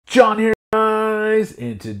John here, guys,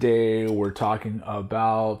 and today we're talking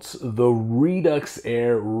about the Redux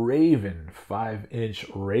Air Raven 5-inch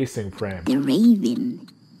racing frame. The Raven.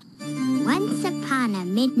 Once upon a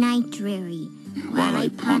midnight dreary, while I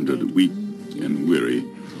pondered weak and weary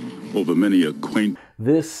over many a quaint...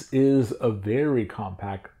 This is a very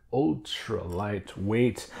compact, ultra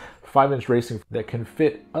lightweight 5-inch racing that can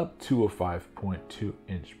fit up to a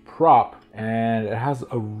 5.2-inch prop, and it has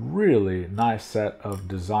a really nice set of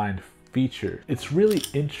design features. It's really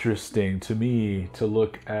interesting to me to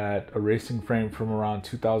look at a racing frame from around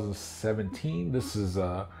 2017. This is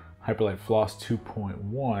a Hyperlight Floss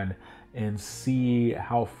 2.1, and see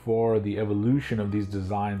how far the evolution of these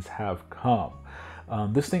designs have come.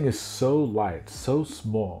 This thing is so light, so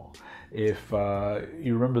small. If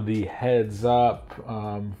you remember the heads up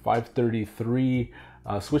 533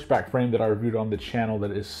 switchback frame that I reviewed on the channel,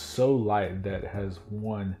 that is so light that has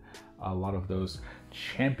won a lot of those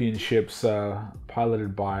championships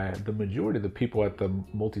piloted by the majority of the people at the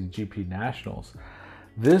multi-GP nationals.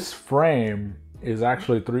 This frame is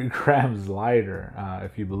actually 3 grams lighter,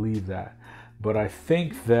 if you believe that. But I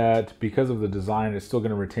think that because of the design, it's still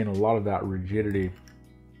going to retain a lot of that rigidity.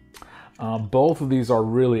 Both of these are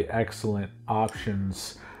really excellent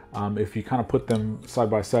options. If you kind of put them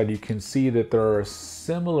side by side, you can see that there are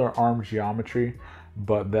similar arm geometry,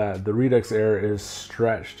 but that the Redux Air is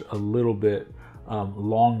stretched a little bit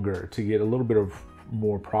longer to get a little bit of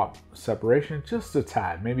more prop separation, just a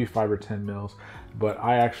tad, maybe 5 or 10 mils. But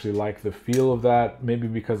I actually like the feel of that. Maybe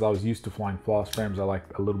because I was used to flying floss frames, I like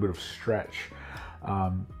a little bit of stretch.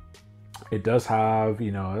 It does have,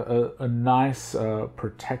 you know, a nice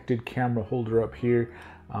protected camera holder up here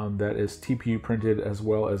that is TPU printed, as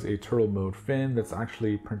well as a turtle mode fin that's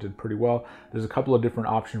actually printed pretty well. There's a couple of different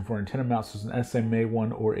options for antenna mounts. There's an SMA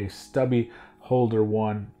one or a stubby holder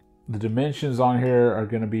one. The dimensions on here are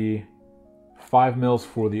going to be 5 mils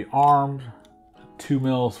for the arms, 2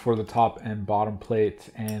 mils for the top and bottom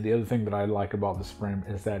plate. And the other thing that I like about this frame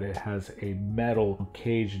is that it has a metal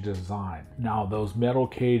cage design. Now, those metal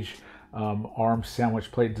cage arm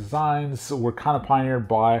sandwich plate designs were kind of pioneered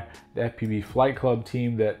by the FPV Flight Club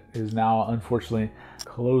team that is now unfortunately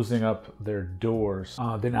closing up their doors.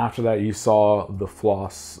 Then after that, you saw the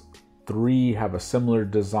Floss 3 have a similar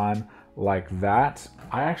design like that.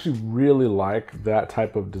 I actually really like that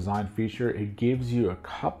type of design feature. It gives you a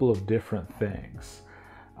couple of different things.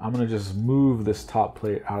 I'm gonna just move this top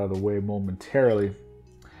plate out of the way momentarily.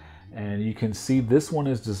 And you can see this one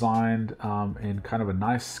is designed in kind of a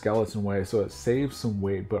nice skeleton way, so it saves some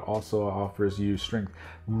weight, but also offers you strength.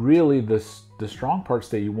 Really, the strong parts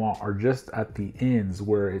that you want are just at the ends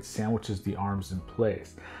where it sandwiches the arms in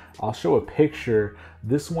place. I'll show a picture.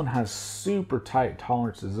 This one has super tight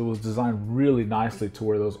tolerances. It was designed really nicely to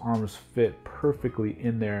where those arms fit perfectly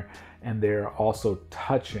in there, and they're also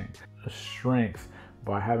touching. Strength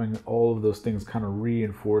by having all of those things kind of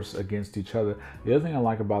reinforce against each other. The other thing I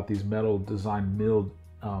like about these metal design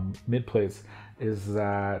mid plates is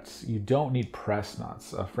that you don't need press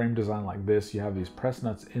nuts. A frame design like this, you have these press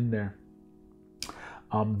nuts in there.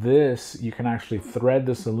 This, you can actually thread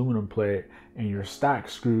this aluminum plate and your stack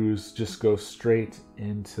screws just go straight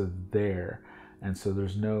into there. And so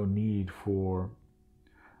there's no need for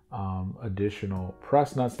additional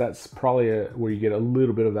press nuts. That's probably where you get a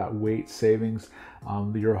little bit of that weight savings.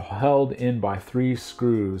 You're held in by 3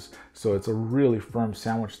 screws, so it's a really firm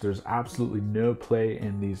sandwich. There's absolutely no play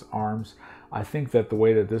in these arms. I think that the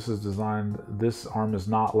way that this is designed, this arm is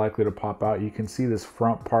not likely to pop out. You can see this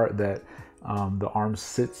front part that the arm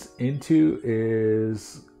sits into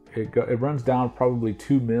is, it runs down probably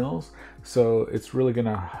 2 mils, so it's really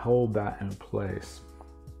gonna hold that in place.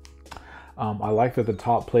 I like that the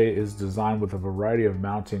top plate is designed with a variety of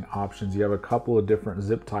mounting options. You have a couple of different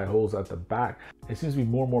zip tie holes at the back. It seems to be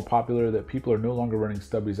more and more popular that people are no longer running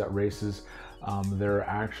stubbies at races. They're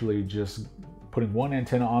actually just putting one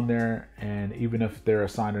antenna on there, and even if they're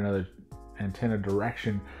assigned another antenna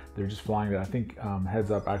direction, they're just flying that. I think Heads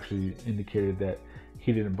Up actually indicated that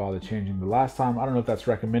he didn't bother changing the last time. I don't know if that's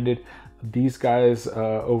recommended. These guys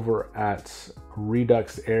over at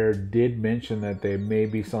Redux Air did mention that they may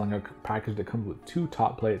be selling a package that comes with 2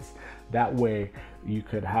 top plates. That way you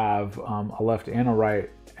could have a left and a right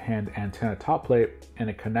hand antenna top plate and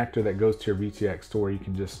a connector that goes to your VTX store. You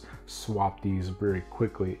can just swap these very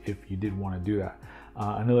quickly if you did want to do that.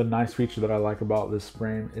 Another nice feature that I like about this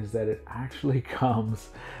frame is that it actually comes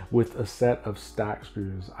with a set of stack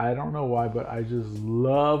screws. I don't know why, but I just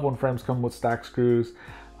love when frames come with stack screws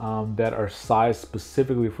that are sized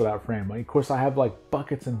specifically for that frame. Of course, I have like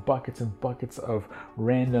buckets and buckets and buckets of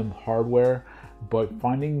random hardware but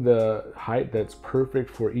finding the height that's perfect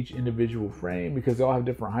for each individual frame, because they all have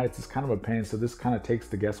different heights, is kind of a pain. So this kind of takes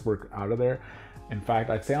the guesswork out of there. In fact,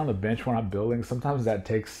 I'd say on the bench when I'm building, sometimes that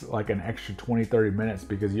takes like an extra 20-30 minutes,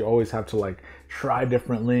 because you always have to like try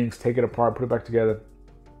different links, take it apart, put it back together.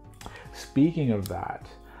 Speaking of that,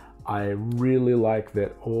 I really like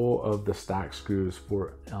that all of the stack screws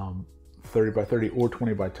for 30 by 30 or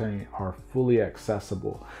 20 by 20 are fully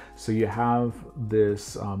accessible. So you have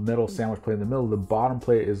this metal sandwich plate in the middle. The bottom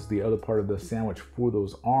plate is the other part of the sandwich for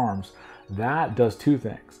those arms. That does two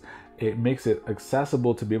things. It makes it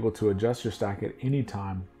accessible to be able to adjust your stack at any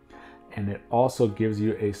time, and it also gives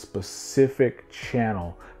you a specific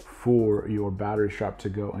channel for your battery strap to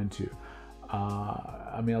go into.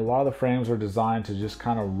 I mean, a lot of the frames are designed to just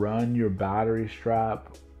kind of run your battery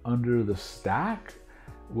strap under the stack,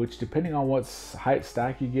 which, depending on what height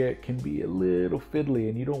stack you get, can be a little fiddly,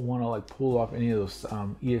 and you don't want to like pull off any of those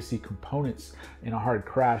ESC components in a hard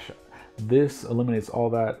crash. This eliminates all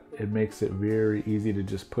that. It makes it very easy to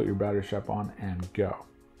just put your battery strap on and go.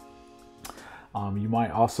 You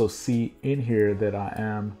might also see in here that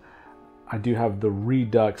I do have the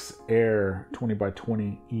Redux Air 20 by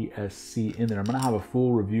 20 ESC in there. I'm gonna have a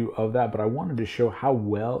full review of that, but I wanted to show how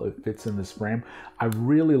well it fits in this frame. I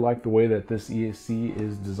really like the way that this ESC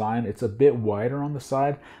is designed. It's a bit wider on the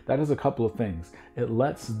side. That does a couple of things. It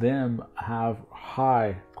lets them have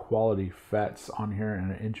high quality FETs on here,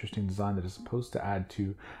 and an interesting design that is supposed to add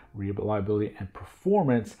to reliability and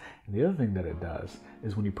performance. And the other thing that it does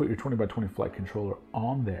is when you put your 20 by 20 flight controller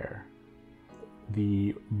on there,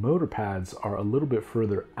 the motor pads are a little bit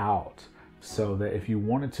further out, so that if you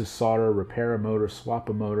wanted to solder, repair a motor, swap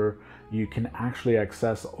a motor, you can actually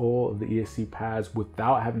access all of the ESC pads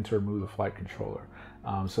without having to remove the flight controller.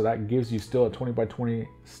 So that gives you still a 20 by 20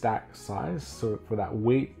 stack size, so for that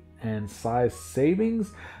weight and size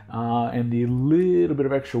savings, and the little bit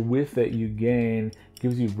of extra width that you gain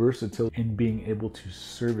gives you versatility in being able to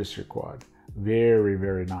service your quad. Very,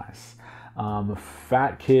 very nice.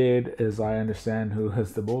 Fat Kid, as I understand, who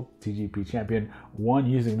is the multi-GP champion, won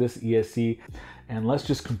using this ESC. And let's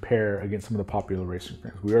just compare against some of the popular racing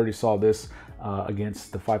frames. We already saw this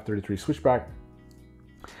against the 533 Switchback.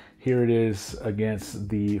 Here it is against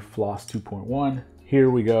the Floss 2.1. Here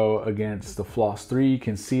we go against the Floss 3. You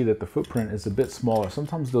can see that the footprint is a bit smaller.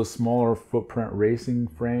 Sometimes those smaller footprint racing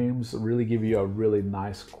frames really give you a really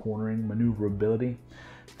nice cornering maneuverability.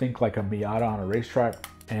 Think like a Miata on a racetrack.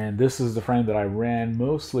 And this is the frame that I ran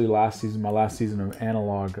mostly last season, my last season of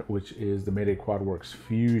analog, which is the Mayday Quadworks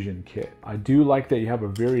Fusion kit. I do like that you have a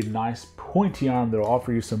very nice pointy arm that will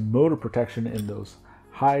offer you some motor protection in those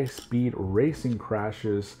high-speed racing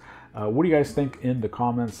crashes. What do you guys think in the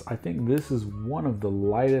comments? I think this is one of the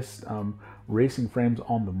lightest racing frames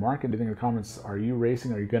on the market. Do you think in the comments, are you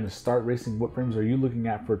racing? Are you going to start racing? What frames are you looking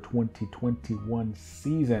at for 2021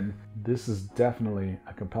 season? This is definitely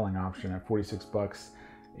a compelling option at 46 bucks.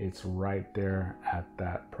 It's right there at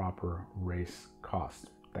that proper race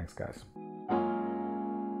cost. Thanks, guys.